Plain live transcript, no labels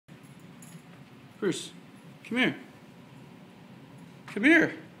Bruce, come here. Come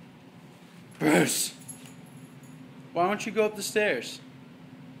here. Bruce. Why don't you go up the stairs?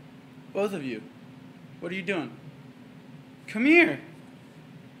 Both of you. What are you doing? Come here.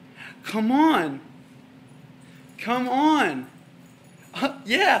 Come on. Come on.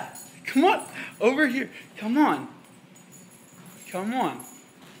 Yeah. Come on. Over here. Come on. Come on.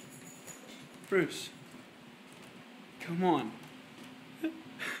 Bruce. Come on.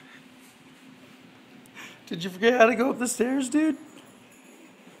 Did you forget how to go up the stairs, dude?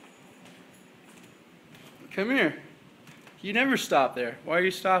 Come here. You never stop there. Why are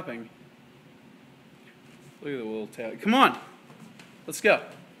you stopping? Look at the little tail. Come on. Let's go.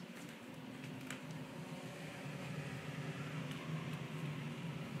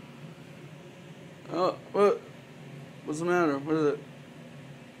 Oh, what? What's the matter? What is it?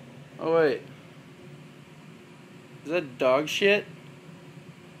 Oh, wait. Is that dog shit?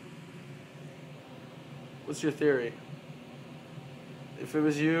 What's your theory? If it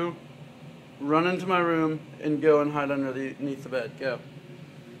was you, run into my room and go and hide underneath the bed. Go.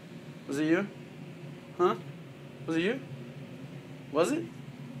 Was it you? Huh? Was it you? Was it?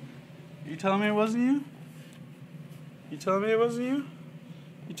 You telling me it wasn't you? You telling me it wasn't you?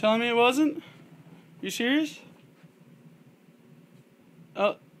 You telling me it wasn't? You serious?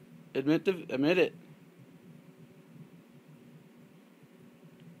 Oh, admit it.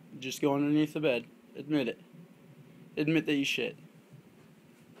 Just go underneath the bed. Admit it. Admit that you shit.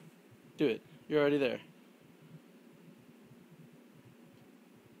 Do it. You're already there.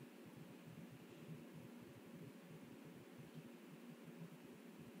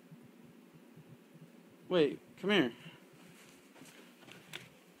 Wait, come here.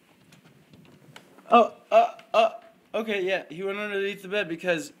 Okay, yeah, he went underneath the bed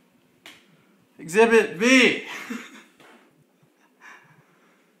because Exhibit B.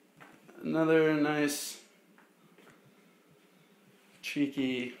 Another nice,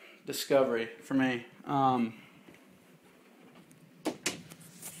 cheeky discovery for me. What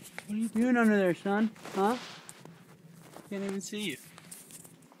are you doing under there, son? Huh? Can't even see you.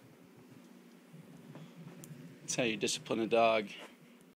 That's how you discipline a dog.